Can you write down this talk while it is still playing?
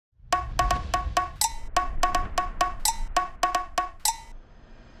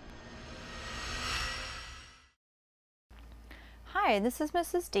Hi, this is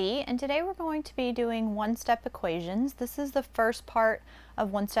Mrs. D, and today we're going to be doing one-step equations. This is the first part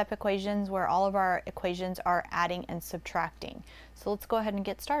of one-step equations where all of our equations are adding and subtracting. So let's go ahead and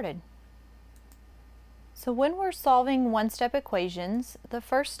get started. So when we're solving one-step equations, the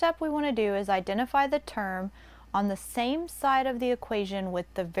first step we want to do is identify the term on the same side of the equation with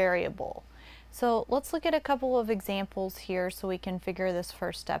the variable. So let's look at a couple of examples here so we can figure this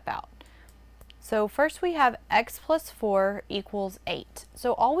first step out. So first we have x plus 4 equals 8.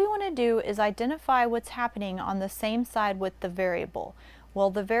 So all we want to do is identify what's happening on the same side with the variable. Well,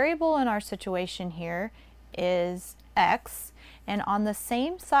 the variable in our situation here is x, and on the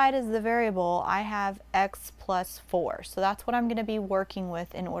same side as the variable I have x plus 4. So that's what I'm going to be working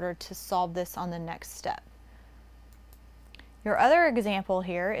with in order to solve this on the next step. Your other example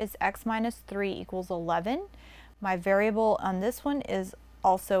here is x minus 3 equals 11. My variable on this one is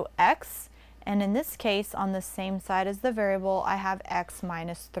also x. And in this case, on the same side as the variable, I have x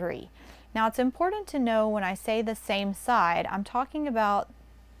minus 3. Now it's important to know when I say the same side, I'm talking about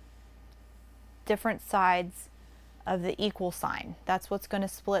different sides of the equal sign. That's what's going to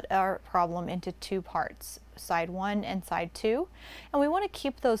split our problem into two parts, side 1 and side 2. And we want to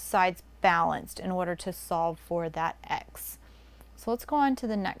keep those sides balanced in order to solve for that x. So let's go on to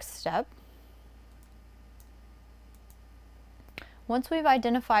the next step. Once we've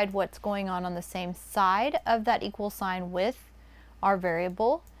identified what's going on the same side of that equal sign with our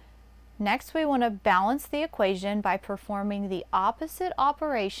variable, next we want to balance the equation by performing the opposite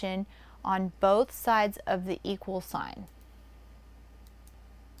operation on both sides of the equal sign.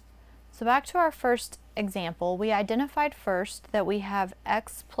 So back to our first example, we identified first that we have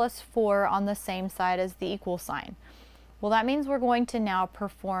x plus 4 on the same side as the equal sign. Well, that means we're going to now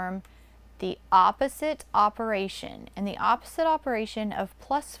perform the opposite operation, and the opposite operation of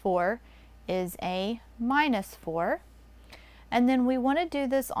plus 4 is a minus 4, and then we want to do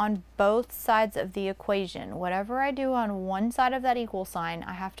this on both sides of the equation. Whatever I do on one side of that equal sign,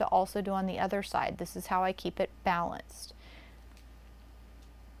 I have to also do on the other side. This is how I keep it balanced.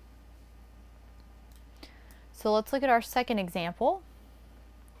 So let's look at our second example.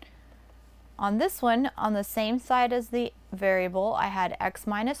 On this one, on the same side as the variable, I had x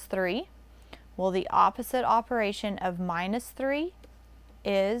minus 3. Well, the opposite operation of minus 3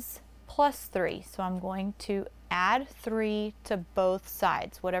 is plus 3. So I'm going to add 3 to both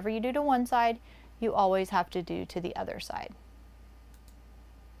sides. Whatever you do to one side, you always have to do to the other side.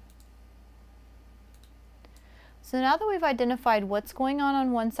 So now that we've identified what's going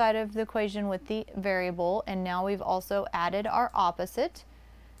on one side of the equation with the variable, and now we've also added our opposite,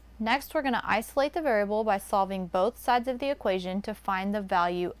 next we're going to isolate the variable by solving both sides of the equation to find the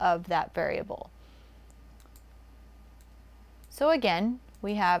value of that variable. So again,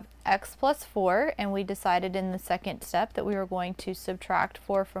 we have x plus 4, and we decided in the second step that we were going to subtract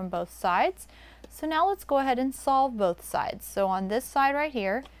 4 from both sides. So now let's go ahead and solve both sides. So on this side right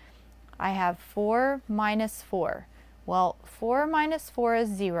here, I have 4 minus 4. Well, 4 minus 4 is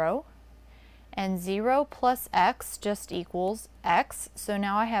 0. And 0 plus x just equals x. So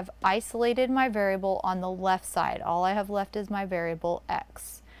now I have isolated my variable on the left side. All I have left is my variable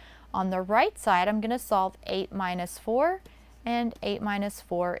x. On the right side, I'm going to solve 8 minus 4, and 8 minus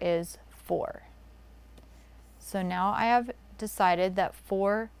 4 is 4. So now I have decided that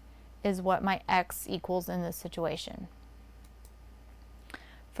 4 is what my x equals in this situation.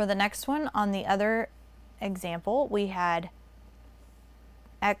 For the next one, on the other example, we had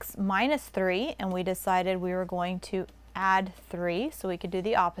x minus 3, and we decided we were going to add 3 so we could do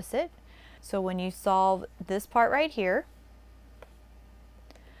the opposite. So when you solve this part right here,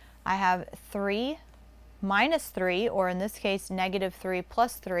 I have 3 minus 3, or in this case negative 3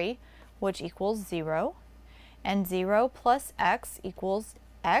 plus 3, which equals 0, and 0 plus x equals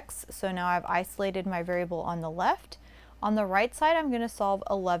x. So now I've isolated my variable on the left. On the right side, I'm going to solve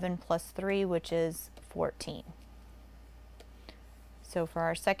 11 plus 3, which is 14. So for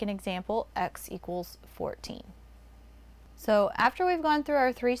our second example, x equals 14. So after we've gone through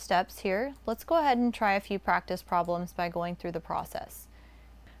our 3 steps here, let's go ahead and try a few practice problems by going through the process.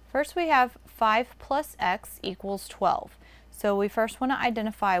 First, we have 5 plus x equals 12. So we first want to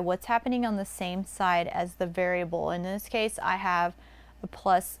identify what's happening on the same side as the variable. In this case, I have a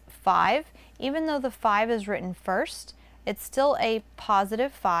plus 5. Even though the 5 is written first, it's still a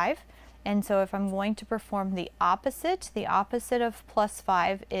positive 5. And so if I'm going to perform the opposite of plus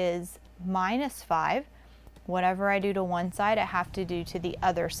 5 is minus 5. Whatever I do to one side, I have to do to the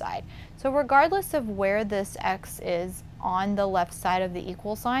other side. So regardless of where this x is on the left side of the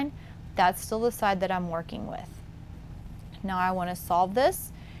equal sign, that's still the side that I'm working with. Now I want to solve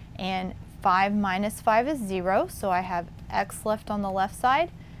this, and 5 minus 5 is 0, so I have x left on the left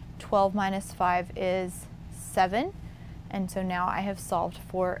side. 12 minus 5 is 7, and so now I have solved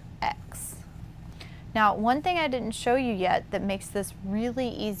for x. Now, one thing I didn't show you yet that makes this really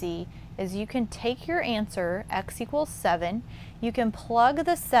easy is you can take your answer, x equals 7, you can plug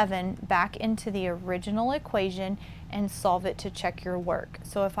the 7 back into the original equation and solve it to check your work.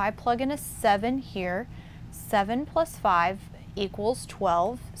 So if I plug in a 7 here, 7 plus 5 equals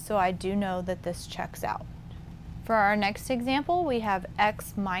 12, so I do know that this checks out. For our next example, we have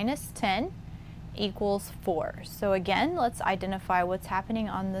x minus 10 equals 4. So again, let's identify what's happening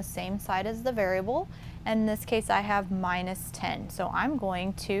on the same side as the variable. And in this case, I have minus 10. So I'm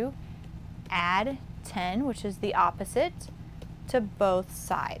going to add 10, which is the opposite, to both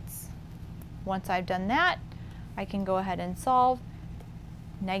sides. Once I've done that, I can go ahead and solve.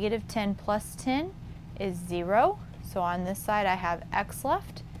 Negative 10 plus 10 is 0. So on this side, I have x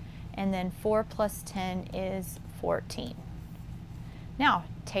left. And then 4 plus 10 is 14. Now,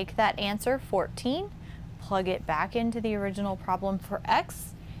 take that answer, 14, plug it back into the original problem for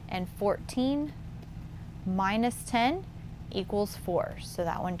x, and 14 minus 10 equals 4. So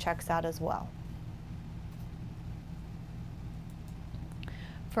that one checks out as well.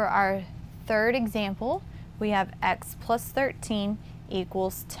 For our third example, we have x plus 13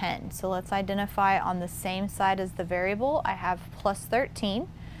 equals 10. So let's identify on the same side as the variable. I have plus 13.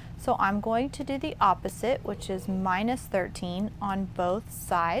 So I'm going to do the opposite, which is minus 13 on both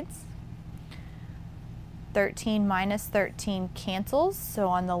sides. 13 minus 13 cancels, so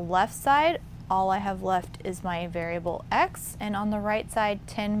on the left side, all I have left is my variable x, and on the right side,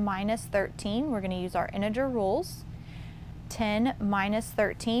 10 minus 13, we're going to use our integer rules. 10 minus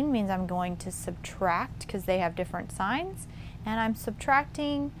 13 means I'm going to subtract because they have different signs, and I'm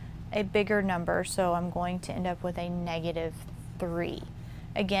subtracting a bigger number, so I'm going to end up with a negative 3.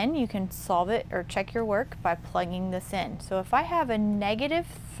 Again, you can solve it or check your work by plugging this in. So if I have a negative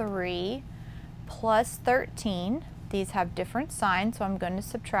 3 plus 13, these have different signs, so I'm going to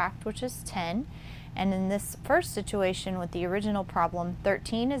subtract, which is 10. And in this first situation with the original problem,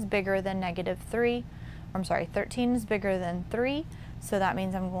 13 is bigger than negative 3. I'm sorry, 13 is bigger than 3, so that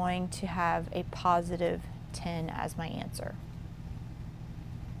means I'm going to have a positive 10 as my answer.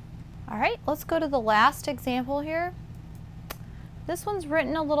 All right, let's go to the last example here. This one's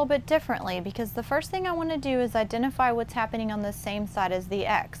written a little bit differently because the first thing I want to do is identify what's happening on the same side as the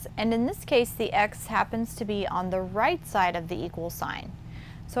x. And in this case, the x happens to be on the right side of the equal sign.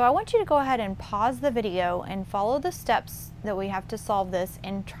 So I want you to go ahead and pause the video and follow the steps that we have to solve this,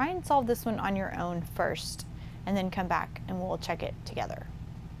 and try and solve this one on your own first, and then come back and we'll check it together.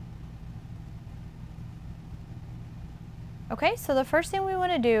 Okay, so the first thing we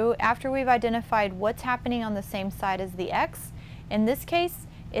want to do after we've identified what's happening on the same side as the x, in this case,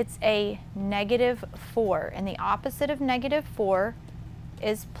 it's a negative 4, and the opposite of negative 4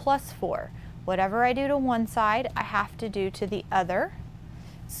 is plus 4. Whatever I do to one side, I have to do to the other.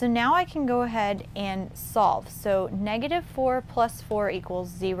 So now I can go ahead and solve. So negative 4 plus 4 equals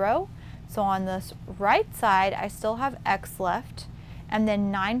 0. So on this right side, I still have x left, and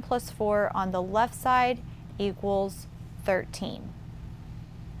then 9 plus 4 on the left side equals 13.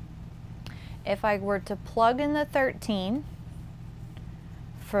 If I were to plug in the 13,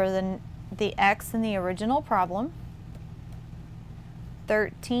 for the x in the original problem,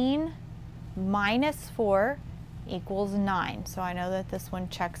 13 minus 4 equals 9. So I know that this one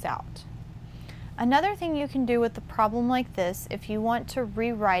checks out. Another thing you can do with a problem like this, if you want to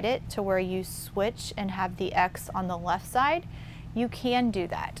rewrite it to where you switch and have the x on the left side, you can do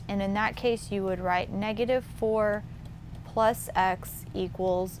that. And in that case, you would write negative 4 plus x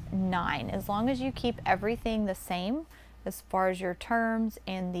equals 9. As long as you keep everything the same as far as your terms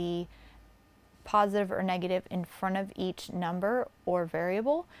and the positive or negative in front of each number or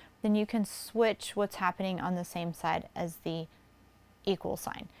variable, then you can switch what's happening on the same side as the equal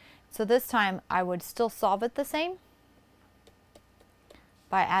sign. So this time I would still solve it the same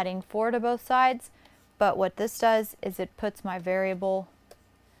by adding 4 to both sides, but what this does is it puts my variable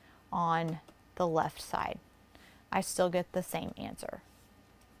on the left side. I still get the same answer.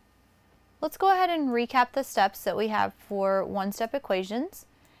 Let's go ahead and recap the steps that we have for one-step equations.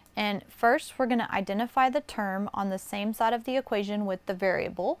 And first, we're going to identify the term on the same side of the equation with the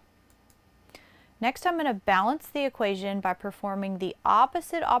variable. Next, I'm going to balance the equation by performing the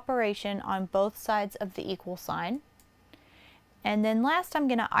opposite operation on both sides of the equal sign. And then last, I'm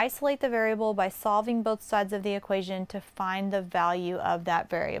going to isolate the variable by solving both sides of the equation to find the value of that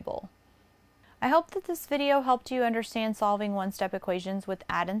variable. I hope that this video helped you understand solving one-step equations with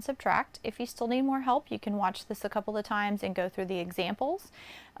add and subtract. If you still need more help, you can watch this a couple of times and go through the examples,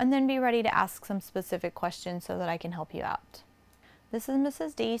 and then be ready to ask some specific questions so that I can help you out. This is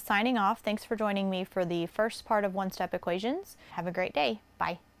Mrs. D signing off. Thanks for joining me for the first part of one-step equations. Have a great day.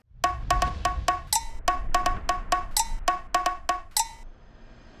 Bye.